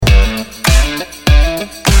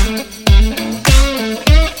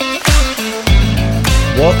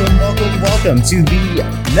Welcome to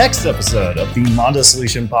the next episode of the Mondo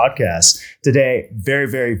Solution Podcast. Today, very,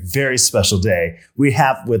 very, very special day. We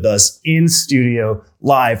have with us in studio,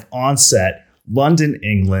 live on set, London,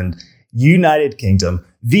 England, United Kingdom,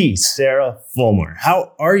 the Sara Fulmer.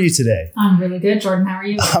 How are you today? I'm really good. Jordan, how are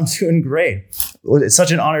you? I'm doing great. It's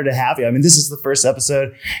such an honor to have you. I mean, this is the first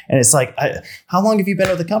episode, and it's like, how long have you been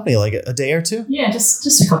with the company? Like a day or two? Yeah, just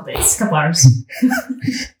a couple days, a couple hours.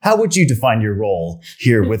 How would you define your role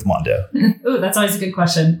here with Mondo? Ooh, that's always a good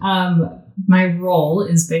question. My role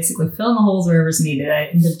is basically fill in the holes wherever's needed. I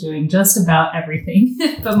end up doing just about everything,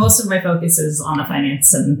 but most of my focus is on the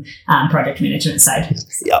finance and project management side.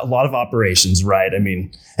 Yeah, a lot of operations, right? I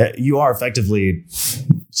mean, you are effectively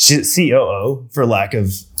COO, for lack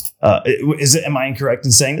of. Am I incorrect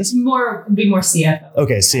in saying this? Be more CFO.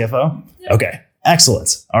 Okay, CFO. Yeah. Okay,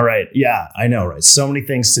 excellent. All right, yeah, I know, right? So many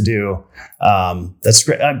things to do. That's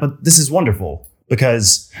great, but this is wonderful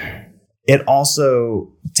because it also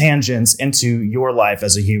tangents into your life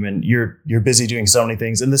as a human. You're busy doing so many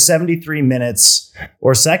things. In the 73 minutes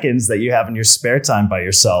or seconds that you have in your spare time by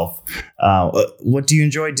yourself, what do you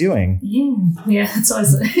enjoy doing? Yeah, that's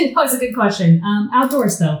always a good question.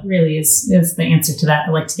 Outdoors, though, really is the answer to that.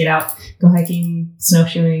 I like to get out, go hiking,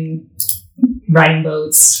 snowshoeing, riding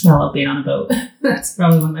boats. I love being on a boat. That's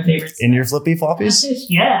probably one of my favorites. In your flippy floppies?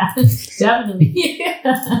 Yeah, definitely.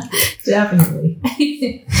 Yeah,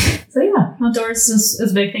 definitely. So yeah, outdoors is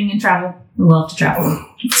a big thing, and travel. I love to travel,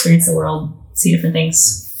 experience the world, see different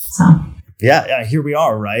things. So yeah, here we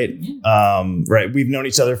are, right? Yeah. Right. We've known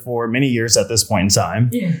each other for many years at this point in time.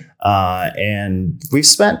 Yeah. And we've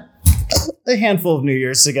spent a handful of New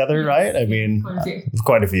Years together, right? I mean,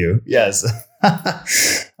 quite a few. Yes.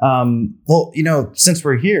 Well, since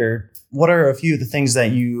we're here, what are a few of the things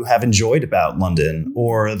that you have enjoyed about London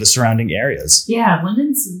or the surrounding areas? Yeah,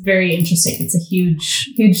 London's very interesting. It's a huge,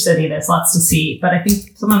 huge city. There's lots to see. But I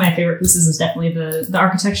think some of my favorite pieces is definitely the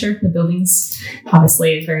architecture, the buildings.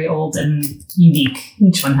 Obviously, very old and unique.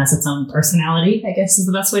 Each one has its own personality, I guess is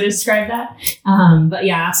the best way to describe that. But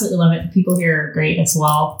yeah, I absolutely love it. The people here are great as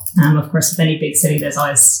well. Of course, with any big city, there's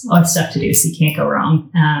always stuff to do, so you can't go wrong.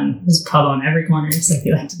 There's a pub on every corner, so if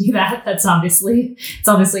you like to do that, it's obviously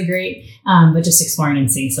great. But just exploring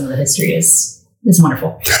and seeing some of the history is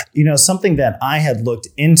wonderful. Something that I had looked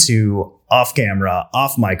into off camera,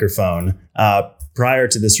 off microphone, prior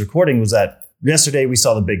to this recording was that yesterday we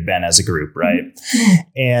saw the Big Ben as a group, right? Mm-hmm.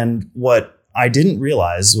 And what I didn't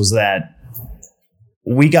realize was that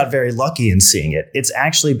we got very lucky in seeing it. It's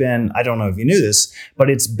actually been, I don't know if you knew this, but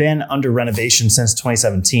it's been under renovation since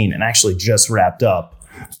 2017 and actually just wrapped up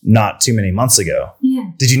not too many months ago.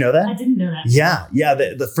 Yeah. Did you know that? I didn't know that. Yeah.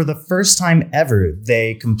 For the first time ever,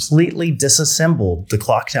 they completely disassembled the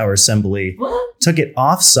clock tower assembly, took it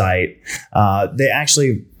off-site. They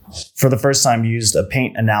actually, for the first time, used a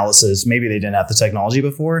paint analysis. Maybe they didn't have the technology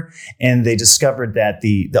before, and they discovered that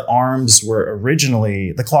the arms were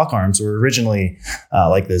originally, the clock arms were originally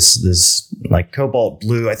like this like cobalt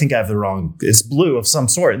blue. I think I have the wrong. It's blue of some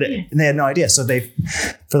sort. And they had no idea. So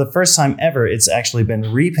for the first time ever, it's actually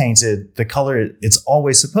been repainted the color it's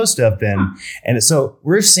always supposed to have been, and so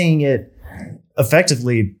we're seeing it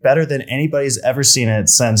effectively better than anybody's ever seen it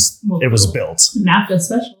since it was built. Now feels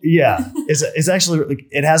special. Yeah. It's actually,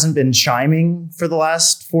 it hasn't been chiming for the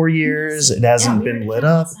last 4 years. It hasn't been lit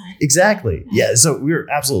up. Exactly. Yeah. So we were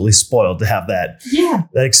absolutely spoiled to have that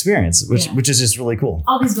experience, which is just really cool.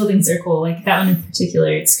 All these buildings are cool. Like that one in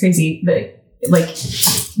particular, it's crazy. The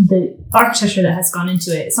architecture that has gone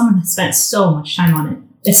into it, someone has spent so much time on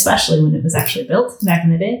it, especially when it was actually built back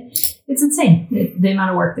in the day. It's insane, the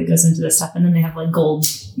amount of work that goes into this stuff. And then they have like gold.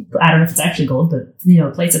 I don't know if it's actually gold, but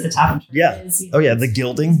plates at the top. Yeah. The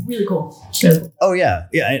gilding. It's really cool. Really cool. Oh yeah.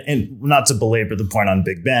 Yeah. And not to belabor the point on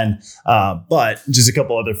Big Ben, but just a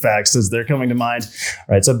couple other facts as they're coming to mind.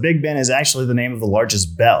 All right. So Big Ben is actually the name of the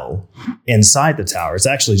largest bell inside the tower. It's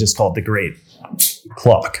actually just called the Great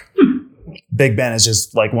Clock. Big Ben is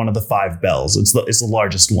just like one of the 5 bells. It's the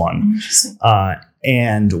largest one. Interesting.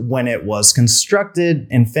 And when it was constructed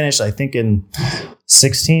and finished, I think in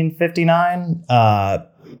 1659,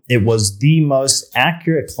 it was the most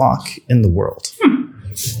accurate clock in the world.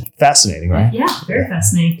 Fascinating, right? Yeah, very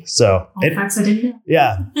fascinating. So facts I didn't know.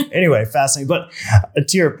 Yeah. Anyway, fascinating. But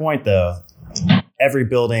to your point, though, every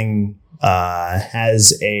building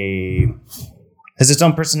has its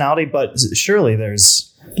own personality, but surely there's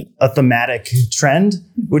a thematic trend,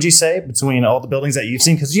 would you say, between all the buildings that you've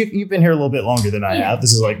seen? Because you've been here a little bit longer than I have.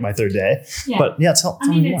 This is like my 3rd day. Yeah. But yeah, tell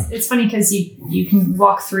me more. It's funny because you can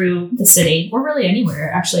walk through the city, or really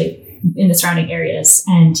anywhere, actually, in the surrounding areas,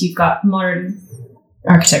 and you've got modern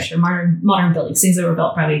architecture, modern buildings, things that were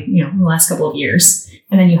built probably, in the last couple of years.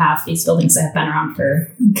 And then you have these buildings that have been around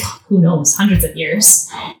for, who knows, hundreds of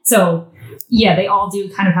years. So yeah, they all do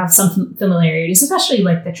kind of have some familiarities, especially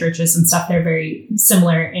like the churches and stuff. They're very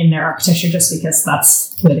similar in their architecture just because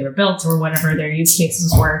that's the way they were built or whatever their use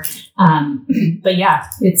cases were. But yeah,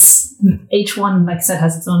 each one, like I said,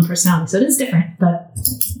 has its own personality. So it is different, but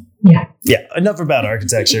yeah. Yeah, enough about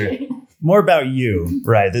architecture. More about you,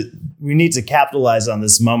 right? We need to capitalize on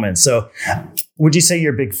this moment. So would you say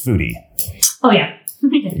you're a big foodie? Oh, yeah.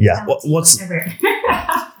 Yeah.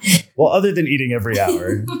 Well, other than eating every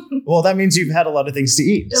hour, well, that means you've had a lot of things to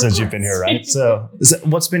eat since you've been here, right? So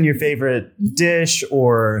what's been your favorite dish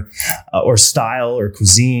or style or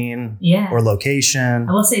cuisine or location?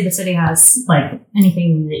 I will say the city has like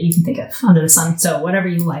anything that you can think of under the sun. So whatever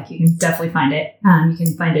you like, you can definitely find it. You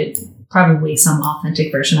can find it probably some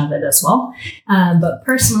authentic version of it as well. But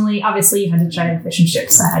personally, obviously you had to try the fish and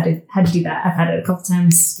chips. I had to do that. I've had it a couple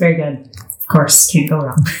times. Very good. Of course, can't go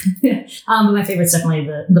wrong. But my favorite's definitely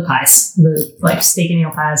the pies. The like steak and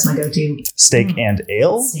ale pie is my go-to. Steak and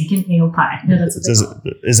ale? Steak and ale pie. No, that's what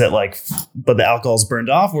is it like, but the alcohol's burned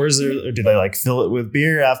off, or do they like fill it with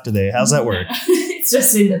beer after how's that work? It's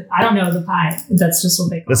just I don't know, the pie. That's just what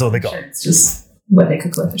they call it. That's what they call it. Sure, it's just what they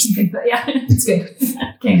cook with or something. But yeah, it's good.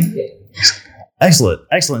 Can't get it.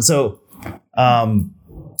 Excellent. So,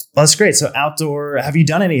 that's great. So outdoor, have you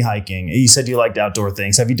done any hiking? You said you liked outdoor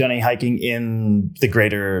things. Have you done any hiking in the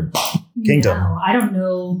greater kingdom? No, I don't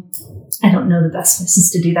know the best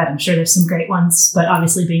places to do that. I'm sure there's some great ones, but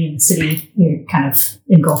obviously being in the city, you're kind of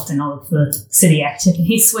engulfed in all of the city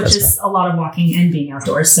activities, which is a lot of walking and being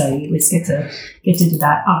outdoors. So you at least get to do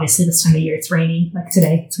that. Obviously this time of year it's raining, like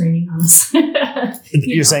today it's raining on us.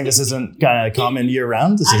 You're saying this isn't kind of common year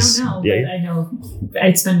round? I don't know, but I know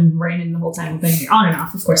it's been raining the whole time we've been here, on and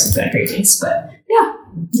off. Of course, it's been great days, but yeah.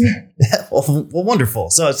 Well, wonderful.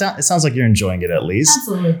 So it sounds like you're enjoying it at least.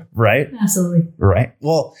 Absolutely. Right? Absolutely. Right.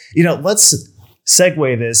 Well, let's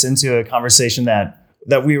segue this into a conversation that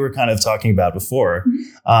we were kind of talking about before.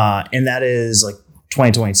 And that is like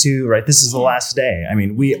 2022, right? This is the last day. I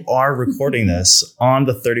mean, we are recording this on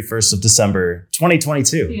the 31st of December,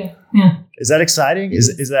 2022. Yeah. Is that exciting?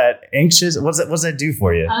 Is that anxious? What does that do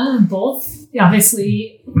for you? Both. Yeah,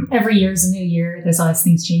 obviously, every year is a new year. There's always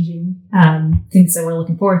things changing, things that we're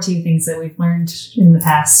looking forward to, things that we've learned in the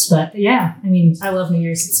past. But yeah, I mean, I love New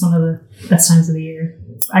Year's. It's one of the best times of the year,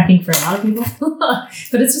 I think, for a lot of people.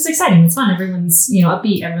 But it's just exciting. It's fun. Everyone's,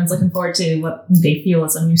 upbeat. Everyone's looking forward to what they feel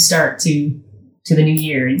is a new start to the new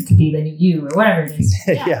year. It could be the new you or whatever it is.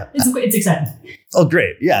 Yeah. It's exciting. Oh,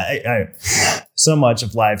 great. Yeah. So much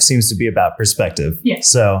of life seems to be about perspective. Yeah.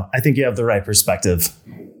 So I think you have the right perspective.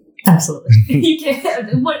 Absolutely. You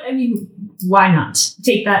can. Why not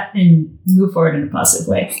take that and move forward in a positive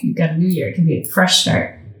way? You've got a new year. It can be a fresh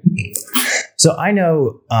start. So I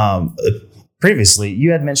know previously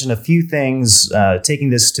you had mentioned a few things, taking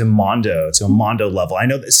this to a Mondo level. I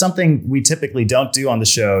know that something we typically don't do on the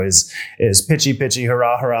show is pitchy,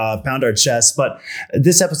 hurrah, hurrah, pound our chest. But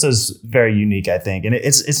this episode is very unique, I think. And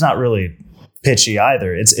it's not really pitchy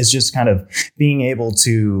either. It's just kind of being able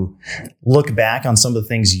to look back on some of the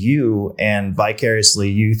things you and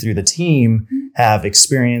vicariously you through the team have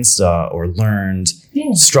experienced or learned,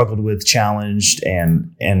 struggled with, challenged,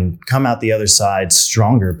 and come out the other side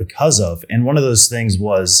stronger because of. And one of those things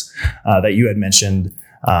was that you had mentioned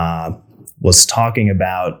was talking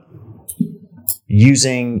about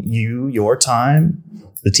using your time,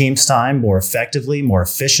 the team's time more effectively, more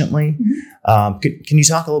efficiently. Can you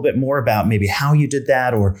talk a little bit more about maybe how you did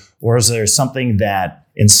that, or is there something that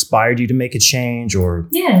inspired you to make a change? Or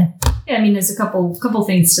I mean, there's a couple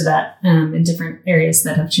things to that in different areas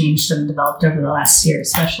that have changed and developed over the last year,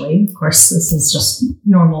 especially. Of course, this is just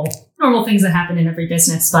normal things that happen in every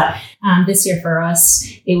business. But this year for us,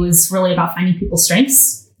 it was really about finding people's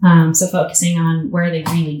strengths. So focusing on where are they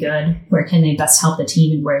really good, where can they best help the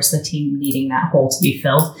team, and where's the team needing that hole to be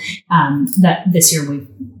filled. That this year we've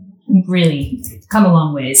really come a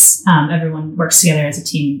long ways. Everyone works together as a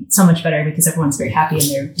team so much better because everyone's very happy and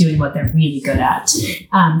they're doing what they're really good at.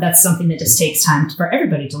 That's something that just takes time for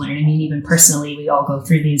everybody to learn. I mean, even personally, we all go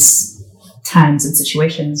through these times and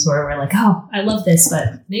situations where we're like, oh, I love this,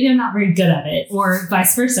 but maybe I'm not very good at it, or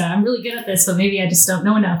vice versa. I'm really good at this, but maybe I just don't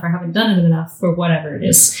know enough or haven't done it enough, or whatever it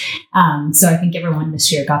is. So I think everyone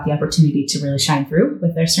this year got the opportunity to really shine through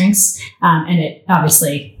with their strengths. And it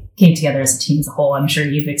obviously came together as a team as a whole. I'm sure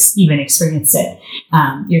you've even experienced it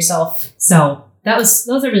yourself. So that was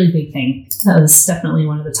a really big thing. That was definitely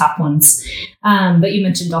one of the top ones. But you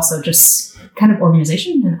mentioned also just kind of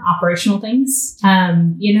organization and operational things.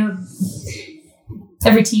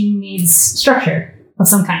 Every team needs structure of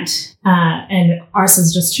some kind. And ours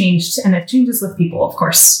has just changed, and it changes with people, of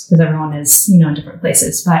course, because everyone is, in different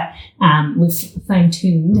places. But we've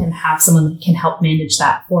fine-tuned and have someone that can help manage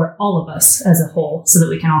that for all of us as a whole, so that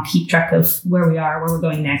we can all keep track of where we are, where we're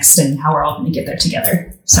going next, and how we're all going to get there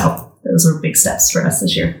together. So those were big steps for us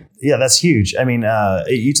this year. Yeah, that's huge. I mean,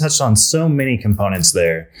 you touched on so many components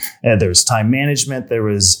there. There was time management. There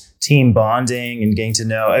was team bonding and getting to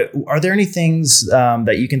know. Are there any things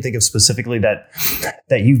that you can think of specifically that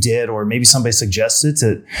you did, or maybe somebody suggested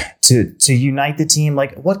to unite the team?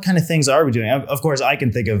 Like, what kind of things are we doing? Of course, I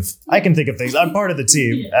can think of things. I'm part of the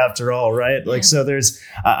team after all, right? Like, so there's.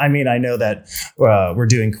 I know that we're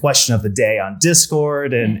doing question of the day on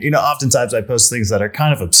Discord, and oftentimes I post things that are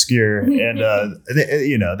kind of obscure, and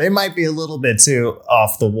they might be a little bit too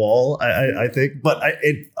off the wall. I think, but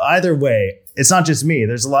either way. It's not just me.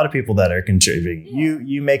 There's a lot of people that are contributing. Yeah.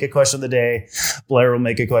 You make a question of the day. Blair will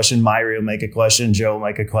make a question. Myri will make a question. Joe will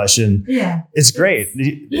make a question. Yeah. It's great.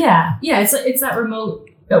 Yeah. It's that remote.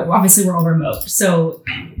 Obviously, we're all remote. So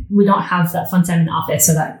we don't have that fun time in the office,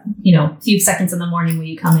 or that, few seconds in the morning when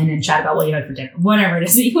you come in and chat about what you had for dinner, whatever it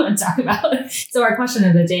is that you want to talk about. So our question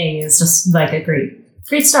of the day is just like a great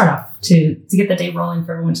start off to get the day rolling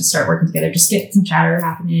for everyone to start working together. Just get some chatter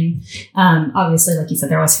happening. Obviously, like you said,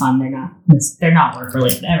 they're always fun. They're not work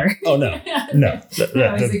related ever. Oh no. They're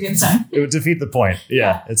always a good time. It would defeat the point.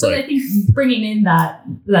 Yeah. It's I think bringing in that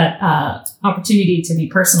opportunity to be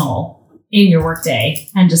personal in your workday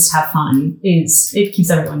and just have fun it keeps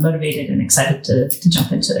everyone motivated and excited to jump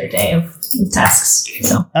into their day of tasks.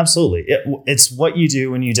 So absolutely, it's what you do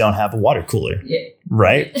when you don't have a water cooler. Yeah.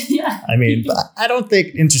 Right? Yeah. I mean, I don't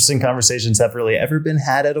think interesting conversations have really ever been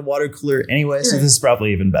had at a water cooler anyway, so this is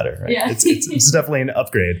probably even better, right? Yeah. It's definitely an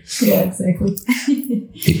upgrade. Yeah, exactly.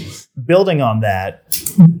 Building on that,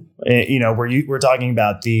 we're talking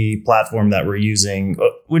about the platform that we're using,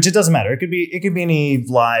 which it doesn't matter. It could be any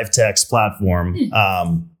live text platform,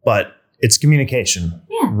 but it's communication,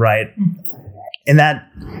 right? And that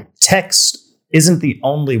text isn't the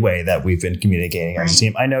only way that we've been communicating as a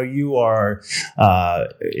team. I know you are,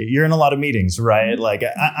 you're in a lot of meetings, right? Like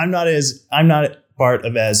I'm not part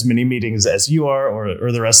of as many meetings as you are,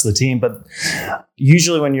 or the rest of the team, but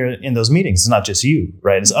usually when you're in those meetings, it's not just you,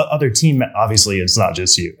 right? It's other team. Obviously, it's not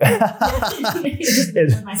just you.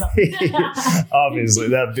 Obviously,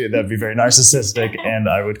 that'd be very narcissistic, and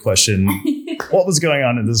I would question what was going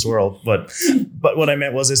on in this world. But what I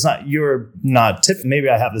meant was, maybe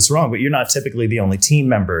I have this wrong, but you're not typically the only team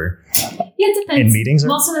member. Yeah, it depends. In meetings,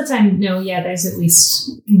 most of the time, no. Yeah, there's at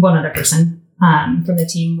least one other person from the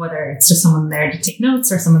team, whether it's just someone there to take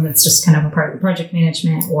notes or someone that's just kind of a part of the project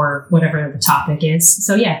management or whatever the topic is.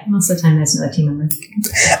 So yeah, most of the time there's another team member.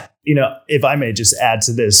 If I may just add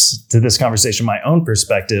to this conversation, my own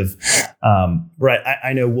perspective, right?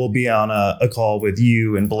 I know we'll be on a call with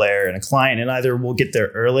you and Blair and a client, and either we'll get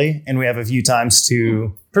there early and we have a few times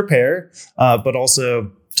to prepare, but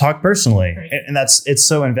also talk personally. Right. And it's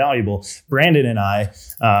so invaluable. Brandon and I,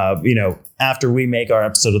 after we make our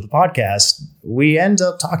episode of the podcast, we end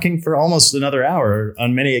up talking for almost another hour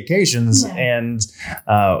on many occasions. Yeah. And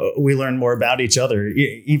we learn more about each other,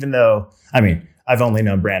 even though, I've only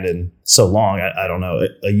known Brandon so long. I don't know,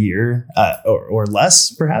 a year or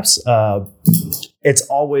less, perhaps. It's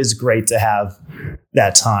always great to have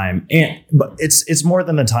that time. But it's more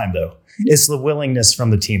than the time, though. It's the willingness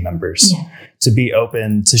from the team members to be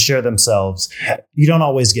open, to share themselves. You don't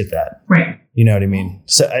always get that. Right. You know what I mean?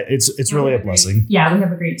 So it's really a blessing. We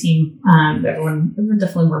have a great team. Everyone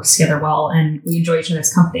definitely works together well, and we enjoy each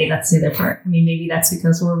other's company. That's the other part. Maybe that's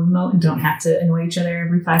because we're remote and don't have to annoy each other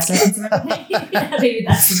every 5 seconds of every day. Maybe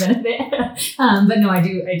that's the benefit. But no, I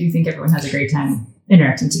do think everyone has a great time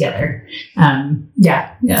interacting together.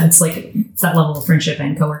 It's that level of friendship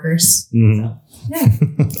and coworkers. Mm-hmm. So. Yeah.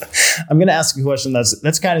 I'm going to ask a question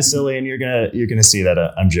that's kind of silly, and you're gonna see that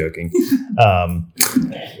I'm joking.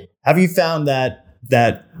 Have you found that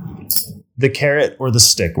the carrot or the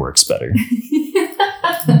stick works better? You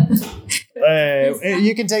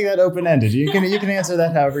can take that open ended. You can answer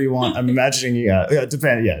that however you want. I'm imagining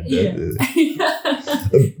depend.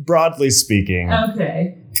 Broadly speaking.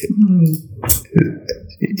 Okay.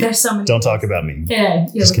 There's so many. Don't talk about me. Yeah.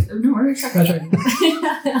 No, we're going to talk about Jordan.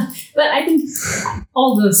 But I think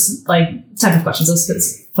all those type of questions,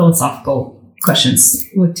 those philosophical questions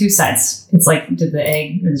with two sides. It's like, did the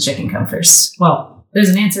egg or the chicken come first? Well, there's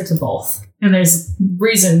an answer to both, and there's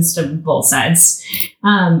reasons to both sides.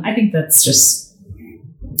 I think that's just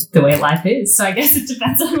the way life is. So I guess it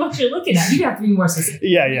depends on what you're looking at. You have to be more specific.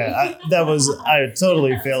 Yeah. I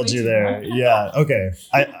totally failed you there. Yeah. Okay.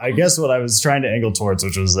 I guess what I was trying to angle towards,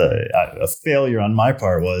 which was a failure on my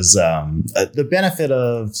part, was the benefit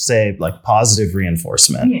of, say, like positive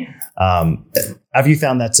reinforcement. Yeah. Have you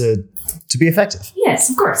found that to be effective? Yes,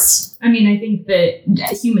 of course. I mean, I think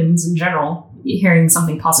that humans in general, hearing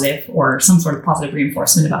something positive or some sort of positive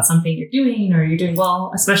reinforcement about something you're doing or you're doing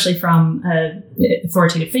well, especially from an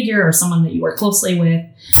authoritative figure or someone that you work closely with,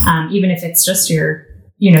 even if it's just your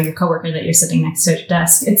coworker that you're sitting next to at your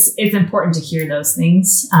desk, it's important to hear those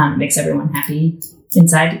things. It makes everyone happy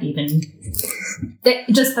inside, even.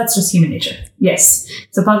 That's just human nature. Yes.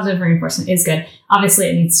 So positive reinforcement is good. Obviously,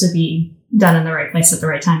 it needs to be done in the right place at the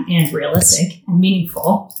right time and realistic and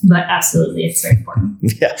meaningful, but absolutely it's very important.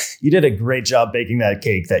 Yeah, you did a great job baking that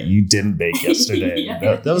cake that you didn't bake yesterday.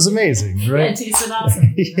 Yeah. That was amazing, right? Yeah, it tasted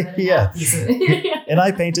awesome. Yeah. And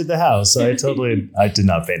I painted the house. I did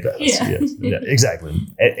not paint the house. Yeah. Yes. Yeah, exactly.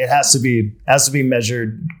 It has to be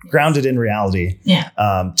measured, grounded in reality. Yeah.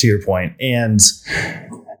 To your point. And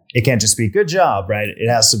it can't just be good job, right? It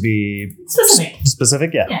has to be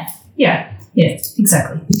specific. Yeah. Yeah. Yeah,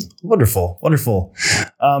 exactly. Wonderful.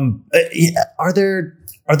 Are there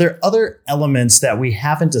other elements that we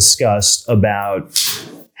haven't discussed about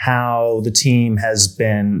how the team has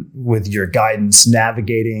been, with your guidance,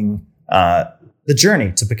 navigating the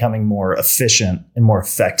journey to becoming more efficient and more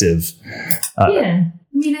effective? Yeah. I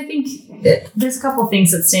mean, I think there's a couple of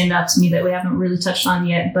things that stand out to me that we haven't really touched on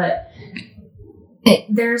yet, but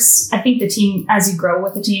I think the team, as you grow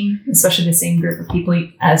with the team, especially the same group of people,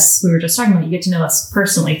 as we were just talking about, you get to know us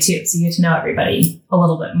personally too. So you get to know everybody a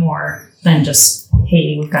little bit more than just,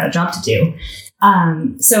 hey, we've got a job to do.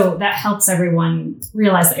 So that helps everyone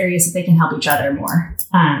realize the areas that they can help each other more.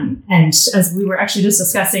 And as we were actually just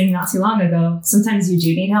discussing not too long ago, sometimes you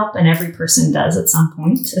do need help, and every person does at some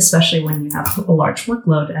point, especially when you have a large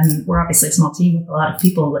workload. And we're obviously a small team with a lot of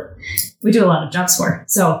people that we do a lot of jobs for.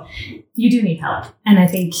 So you do need help. And I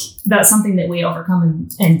think that's something that we overcome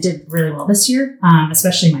and did really well this year,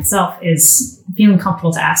 especially myself, is feeling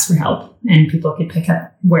comfortable to ask for help, and people could pick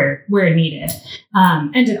up where needed.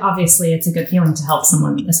 And obviously it's a good feeling to help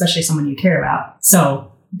someone, especially someone you care about. So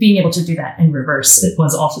being able to do that in reverse, it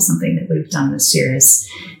was also something that we've done this year, is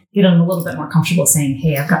get them a little bit more comfortable saying,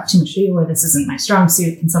 hey, I've got too much to do, or this isn't my strong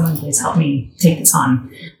suit. Can someone please help me take this on,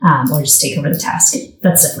 or just take over the task?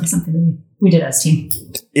 That's definitely something that we did as a team.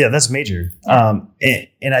 Yeah, that's major.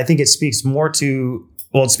 And I think it speaks more to,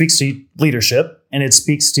 it speaks to leadership, and it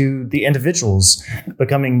speaks to the individuals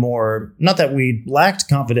becoming more, not that we lacked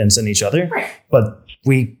confidence in each other, right, but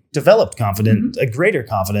we developed a greater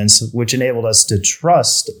confidence, which enabled us to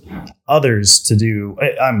trust others to do.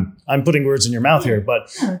 I'm putting words in your mouth here, but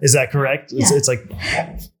is that correct? Yeah. It's like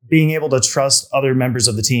being able to trust other members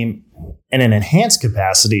of the team in an enhanced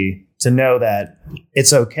capacity to know that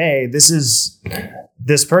it's okay.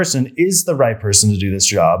 This person is the right person to do this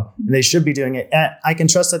job, and they should be doing it. And I can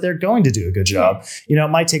trust that they're going to do a good job. It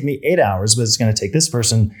might take me 8 hours, but it's going to take this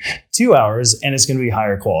person 2 hours, and it's going to be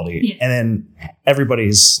higher quality. Yeah. And then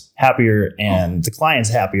everybody's happier, and the client's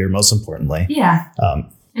happier, most importantly. Yeah.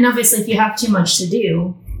 And obviously, if you have too much to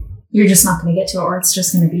do, you're just not going to get to it, or it's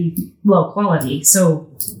just going to be low quality. So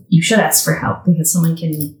you should ask for help, because someone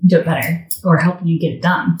can do it better or help you get it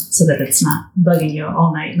done, so that it's not bugging you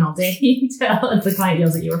all night and all day until the client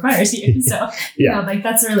yells at you or fires you. So,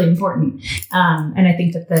 that's really important. And I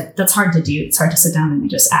think that's hard to do. It's hard to sit down and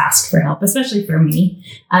just ask for help, especially for me.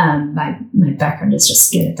 My background is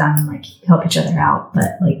just get it done and help each other out.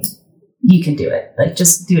 But you can do it.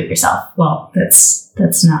 Just do it yourself. Well,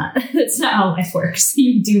 that's not how life works.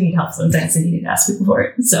 You do need help sometimes, and you need to ask people for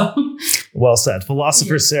it. So, well said,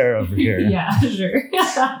 philosopher Sarah over here. Yeah, sure.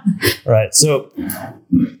 All right, so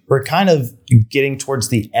we're kind of getting towards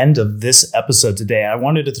the end of this episode today. I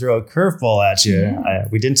wanted to throw a curveball at you. Yeah.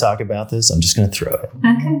 We didn't talk about this. I'm just going to throw it.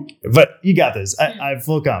 Okay. But you got this. I have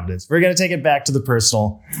full confidence. We're going to take it back to the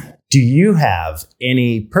personal. Do you have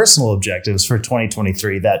any personal objectives for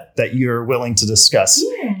 2023 that you're willing to discuss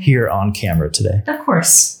here on camera today? Of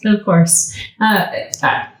course.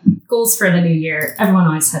 Goals for the new year. Everyone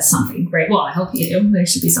always has something, right? Well, I hope you do. There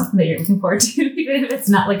should be something that you're looking forward to, even if it's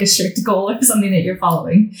not a strict goal or something that you're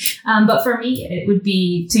following. But for me, it would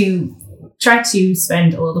be to try to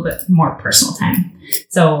spend a little bit more personal time.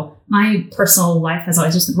 So my personal life has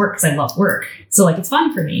always just been work, because I love work. So it's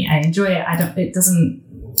fun for me. I enjoy it.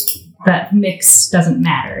 that mix doesn't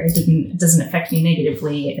matter. It doesn't affect me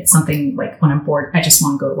negatively. It's something like when I'm bored, I just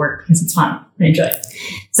want to go to work because it's fun. I enjoy it.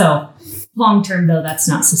 So long term, though, that's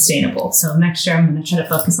not sustainable. So next year, I'm going to try to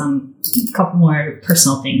focus on a couple more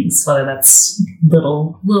personal things, whether that's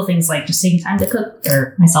little things like just taking time to cook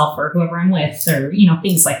or myself or whoever I'm with, or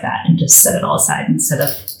things like that, and just set it all aside instead of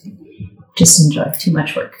just enjoy too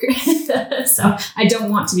much work. So I don't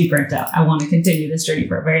want to be burnt out. I want to continue this journey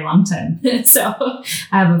for a very long time. So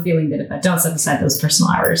I have a feeling that if I don't set aside those personal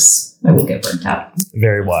hours, I will get burnt out.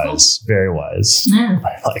 Very wise. Cool. Very wise. Yeah.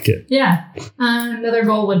 I like it. Yeah. Another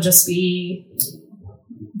goal would just be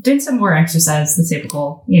doing some more exercise, the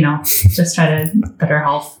typical, just try to better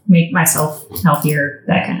health, make myself healthier,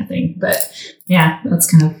 that kind of thing. But yeah, that's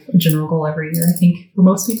kind of a general goal every year, I think, for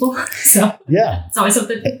most people. So yeah, it's always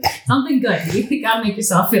something good. You gotta make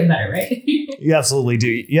yourself feel better, right? You absolutely do.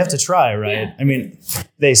 You have to try, right? Yeah. I mean,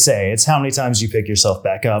 they say it's how many times you pick yourself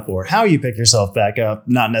back up or how you pick yourself back up,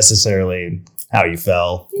 not necessarily how you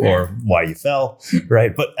fell or why you fell,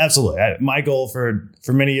 right? But absolutely, my goal for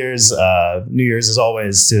many years, New Year's, is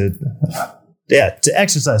always to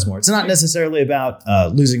exercise more. It's not necessarily about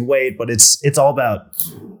losing weight, but it's all about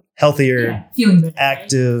healthier, feeling better,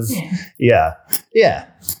 active. Right? Yeah.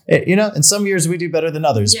 And some years we do better than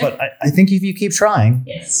others, but I think if you keep trying,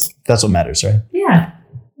 that's what matters, right? Yeah.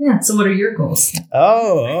 Yeah. So what are your goals?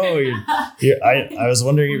 I was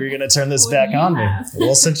wondering if you're going to turn this back on me.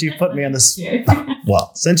 Well, since you put me on this,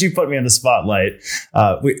 spotlight,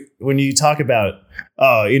 when you talk about,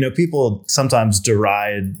 people sometimes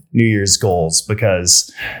deride New Year's goals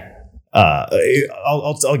because,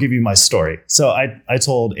 I'll give you my story. So I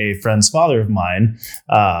told a friend's father of mine,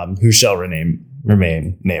 who shall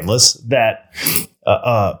remain nameless, that,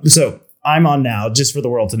 so I'm on now, just for the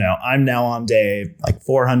world to know, I'm now on day like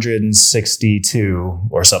 462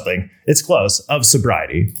 or something. It's close, of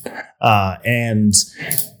sobriety. And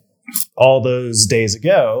all those days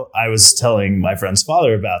ago, I was telling my friend's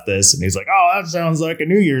father about this, and he's like, "Oh, that sounds like a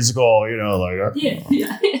New Year's goal,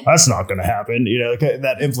 that's not going to happen."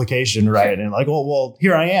 That implication, right? And like, well,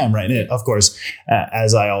 here I am, right? And of course,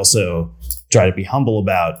 as I also try to be humble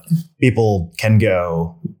about, people can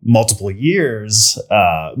go multiple years,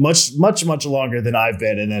 much longer than I've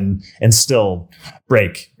been, and still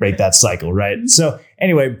break that cycle, right? So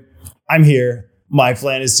anyway, I'm here. My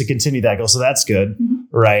plan is to continue that goal, so that's good,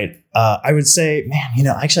 right? I would say, man,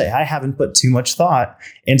 actually, I haven't put too much thought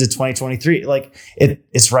into 2023. Like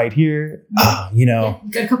it's right here. Got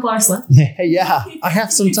a couple hours left. Yeah, I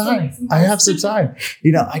have some time.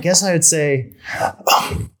 I guess I would say,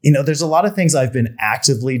 there's a lot of things I've been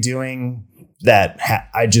actively doing that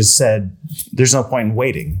I just said there's no point in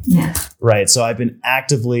waiting. Yeah. Right. So I've been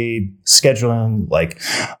actively scheduling like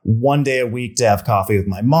one day a week to have coffee with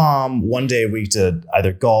my mom, one day a week to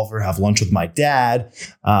either golf or have lunch with my dad.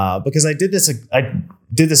 Because I did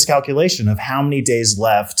this calculation of how many days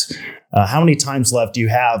left, how many times left do you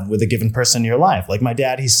have with a given person in your life? Like my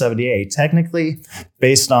dad, he's 78. Technically,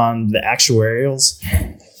 based on the actuarials,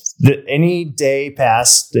 any day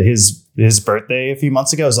past his birthday a few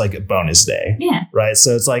months ago is like a bonus day. Yeah. Right.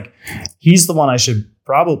 So it's like, he's the one I should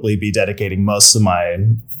probably be dedicating most of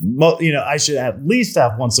I should at least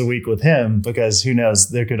have once a week with him, because who knows,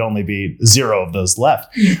 there could only be 0 of those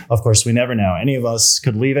left. Of course, we never know. Any of us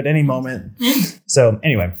could leave at any moment. So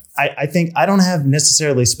anyway, I think I don't have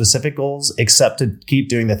necessarily specific goals except to keep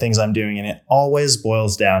doing the things I'm doing. And it always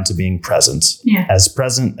boils down to being present, as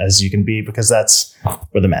present as you can be, because that's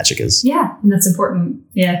where the magic is. Yeah. And that's important.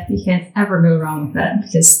 Yeah. You can't ever go wrong with that,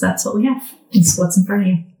 because that's what we have. It's what's in front of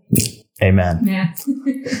you. Amen. Yeah.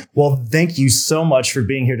 Well, thank you so much for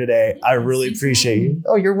being here today. I really appreciate you.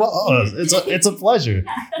 Oh, you're welcome. It's a pleasure.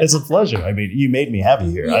 It's a pleasure. I mean, you made me have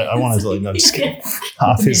you here. I want to tell you, no, I'm just kidding.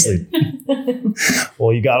 Obviously.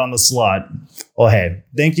 Well, you got on the slot. Well, hey,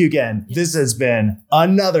 thank you again. This has been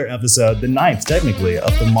another episode, the 9th, technically,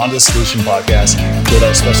 of the Mondo Solution Podcast with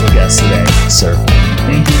our special guest today, Sir.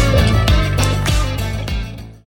 Thank you.